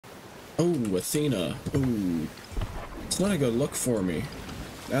Oh, Athena. Oh, it's not a good look for me.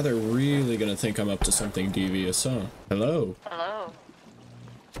 Now they're really gonna think I'm up to something devious, huh? Hello? Hello.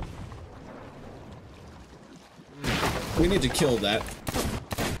 We need to kill that.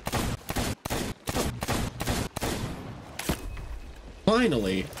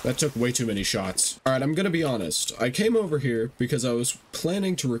 Finally! That took way too many shots. Alright, I'm gonna be honest. I came over here because I was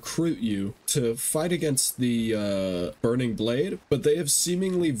planning to recruit you to fight against the, Burning Blade, but they have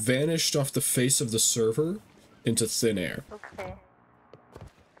seemingly vanished off the face of the server into thin air. Okay.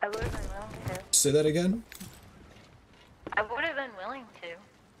 I would have been willing to. Say that again? I would have been willing to.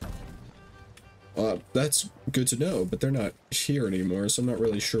 That's good to know, but they're not here anymore, so I'm not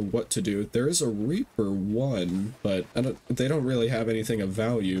really sure what to do. There is a Reaper 1, but they don't really have anything of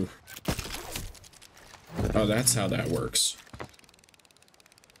value. Oh, that's how that works.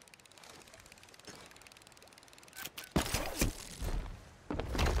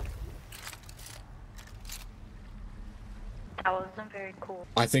 That wasn't very cool.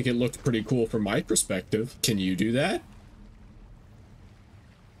 I think it looked pretty cool from my perspective. Can you do that?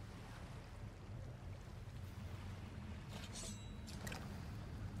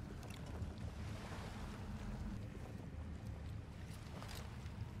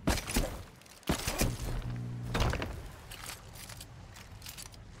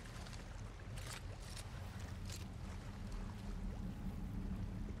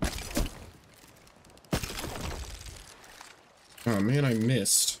 Oh man, I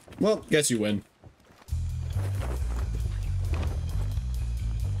missed. Well, guess you win.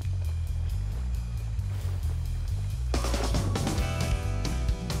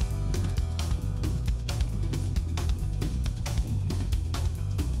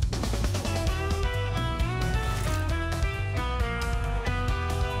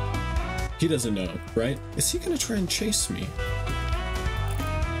 He doesn't know, right? Is he gonna try and chase me?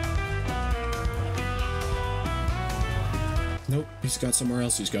 Nope, he's got somewhere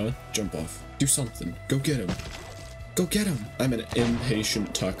else he's going. Jump off. Do something. Go get him. Go get him. I'm an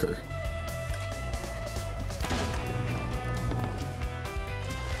impatient Tucker.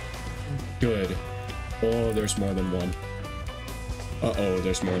 Good. Oh, there's more than one. Uh-oh,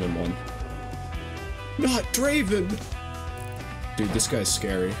 there's more than one. Not Draven! Dude, this guy's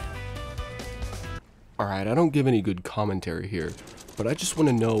scary. Alright, I don't give any good commentary here, but I just want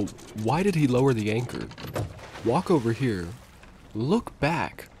to know, why did he lower the anchor? Walk over here, look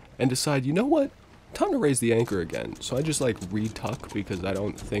back, and decide, you know what? Time to raise the anchor again. So I just like retuck because I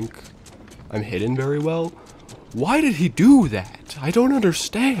don't think I'm hidden very well. Why did he do that? I don't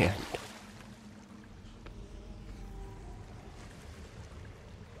understand.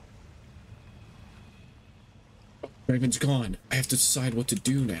 Draven's gone. I have to decide what to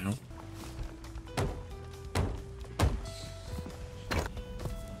do now.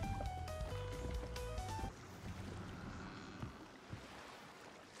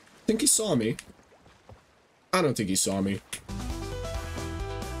 Think he saw me? I don't think he saw me.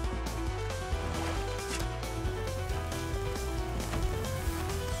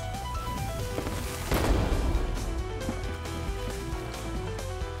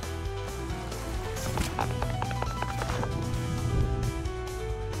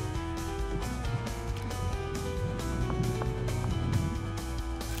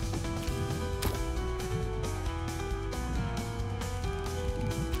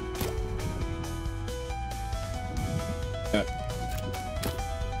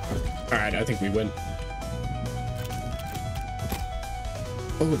 Alright, I think we win.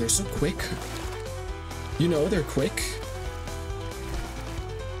 Oh, they're so quick. You know, they're quick.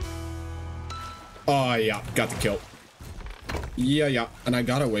 Oh, yeah, got the kill. Yeah, and I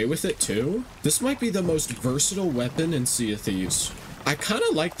got away with it, too. This might be the most versatile weapon in Sea of Thieves. I kind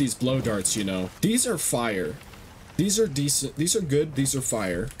of like these blow darts, you know. These are fire. These are decent. These are good. These are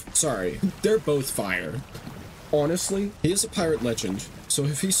fire. Sorry, they're both fire. Honestly, he is a pirate legend, so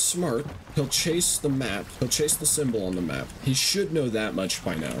if he's smart, he'll chase the map. He'll chase the symbol on the map. He should know that much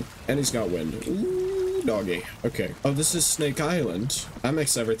by now. And he's got wind. Ooh, doggy. Okay. Oh, this is Snake Island. That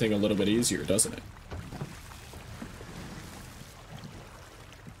makes everything a little bit easier, doesn't it?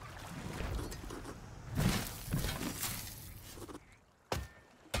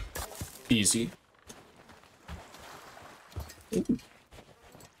 Easy. Ooh.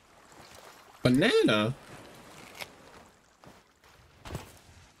 Banana?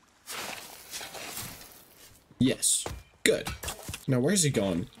 Yes. Good. Now, where's he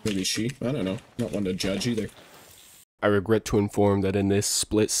gone? Maybe she? I don't know. Not one to judge either. I regret to inform that in this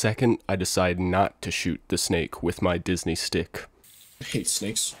split second, I decide not to shoot the snake with my Disney stick. I hate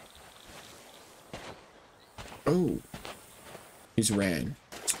snakes. Oh. He's ran.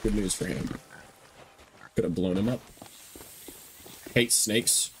 Good news for him. Could have blown him up. Hate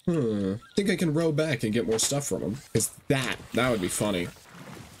snakes. Think I can row back and get more stuff from him. Cause that would be funny.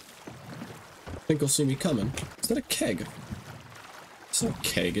 Think he'll see me coming. Is that a keg? It's not a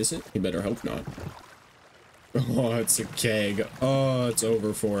keg, is it? You better hope not. Oh, it's a keg. Oh, it's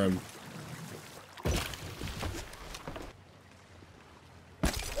over for him.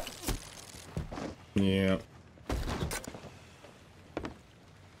 Yeah.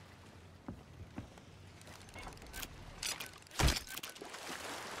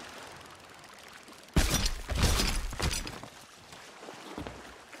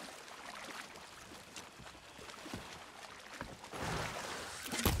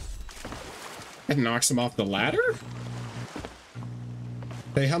 It knocks him off the ladder?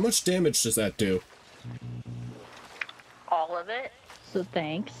 Hey, how much damage does that do? All of it. So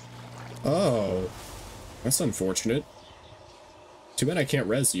thanks. Oh. That's unfortunate. Too bad I can't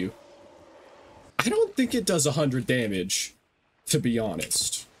res you. I don't think it does 100 damage, to be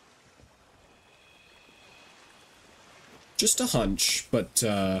honest. Just a hunch, but,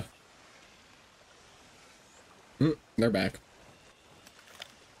 they're back.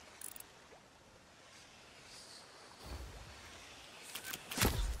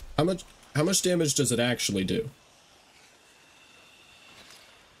 How much damage does it actually do?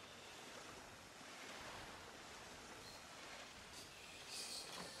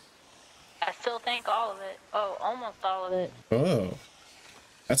 I still think all of it. Oh, almost all of it. Oh.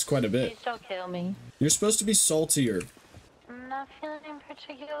 That's quite a bit. Please don't kill me. You're supposed to be saltier. I'm not feeling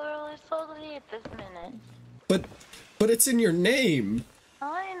particularly salty at this minute. But it's in your name.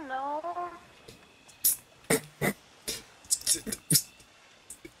 I know.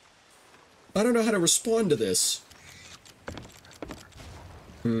 I don't know how to respond to this.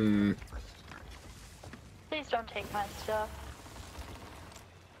 Please don't take my stuff.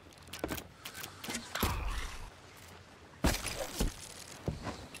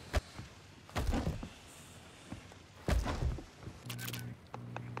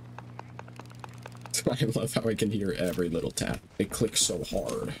 I love how I can hear every little tap. It clicks so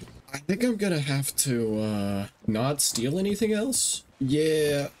hard. I think I'm gonna have to, not steal anything else.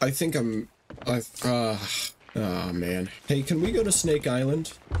 Yeah, I think I'm... oh, man. Hey, can we go to Snake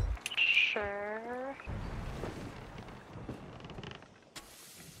Island? Sure.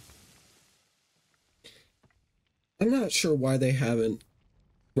 I'm not sure why they haven't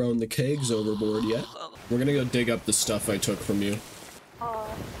thrown the kegs overboard yet. We're gonna go dig up the stuff I took from you.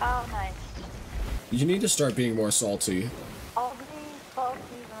 Oh, how nice. You need to start being more salty. I'll be salty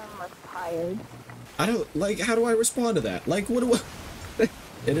when I'm less tired. I don't, like, how do I respond to that? Like, what do I...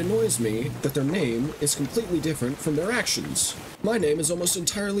 It annoys me that their name is completely different from their actions. My name is almost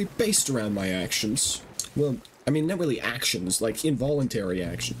entirely based around my actions. Well, I mean, not really actions, like involuntary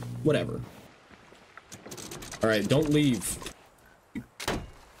action. Whatever. Alright, don't leave.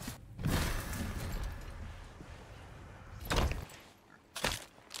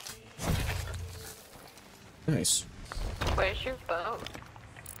 Nice. Where's your boat?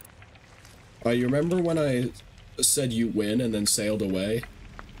 You remember when I said you win and then sailed away?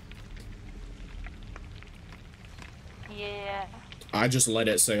 Yeah. I just let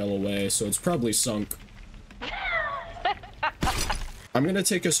it sail away, so it's probably sunk. I'm gonna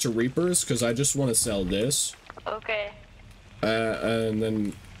take us to Reapers, because I just want to sell this. Okay. And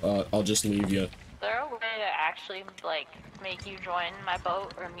then I'll just leave you. Is there a way to actually, like, make you join my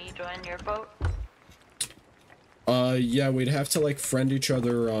boat or me join your boat? Yeah, we'd have to, like, friend each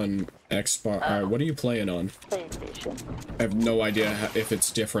other on Xbox. Alright, what are you playing on? PlayStation. I have no idea if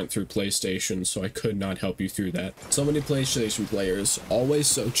it's different through PlayStation, so I could not help you through that. So many PlayStation players, always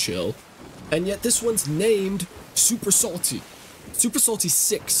so chill. And yet this one's named Super Salty. Super Salty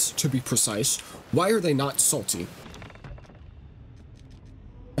 6, to be precise. Why are they not salty?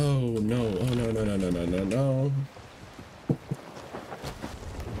 Oh, no. Oh, no, no, no, no, no, no, no.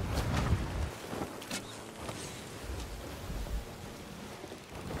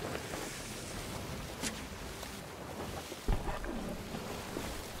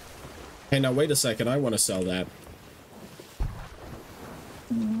 Hey, now wait a second, I want to sell that.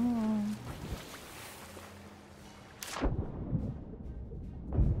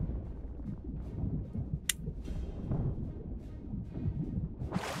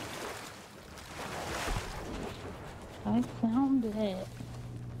 I found it.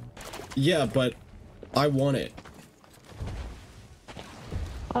 Yeah, but I want it.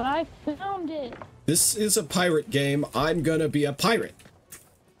 But I found it. This is a pirate game. I'm gonna be a pirate.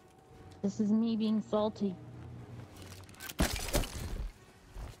 This is me being salty.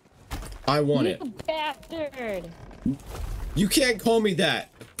 I want it. You bastard! You can't call me that.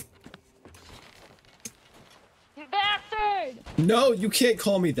 You bastard! No, you can't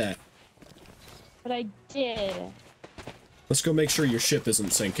call me that. But I did. Let's go make sure your ship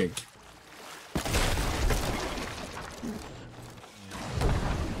isn't sinking.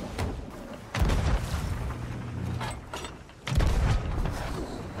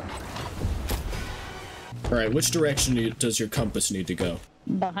 Alright, which direction does your compass need to go?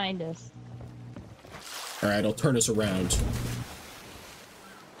 Behind us. Alright, I'll turn us around.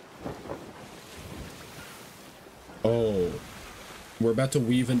 Oh. We're about to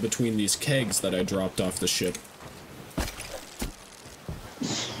weave in between these kegs that I dropped off the ship.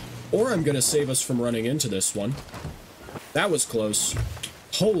 Or I'm gonna save us from running into this one. That was close.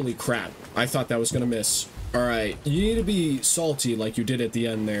 Holy crap. I thought that was gonna miss. Alright, you need to be salty like you did at the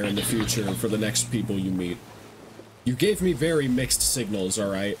end there in the future for the next people you meet. You gave me very mixed signals,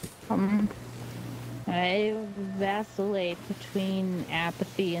 alright? I vacillate between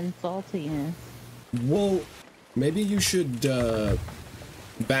apathy and saltiness. Well, maybe you should,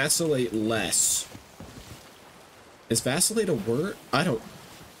 vacillate less. Is vacillate a word? I don't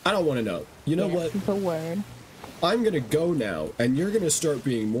want to know. You know what? It's a word. I'm gonna go now, and you're gonna start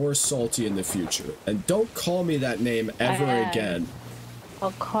being more salty in the future. And don't call me that name ever again.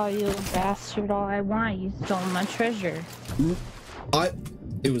 I'll call you a bastard all I want. You stole my treasure.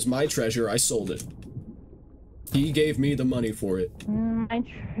 It was my treasure. I sold it. He gave me the money for it. My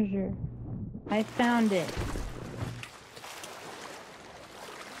treasure. I found it.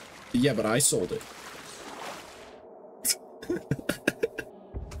 Yeah, but I sold it.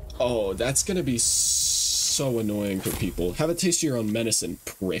 Oh, that's gonna be so annoying for people. Have a taste of your own medicine,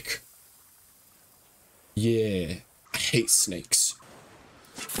 prick. Yeah, I hate snakes.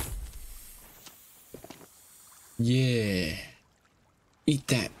 Yeah. Eat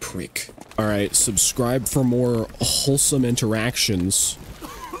that, prick. Alright, subscribe for more wholesome interactions.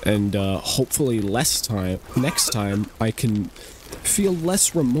 And, hopefully next time, I can feel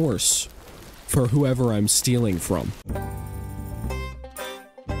less remorse for whoever I'm stealing from.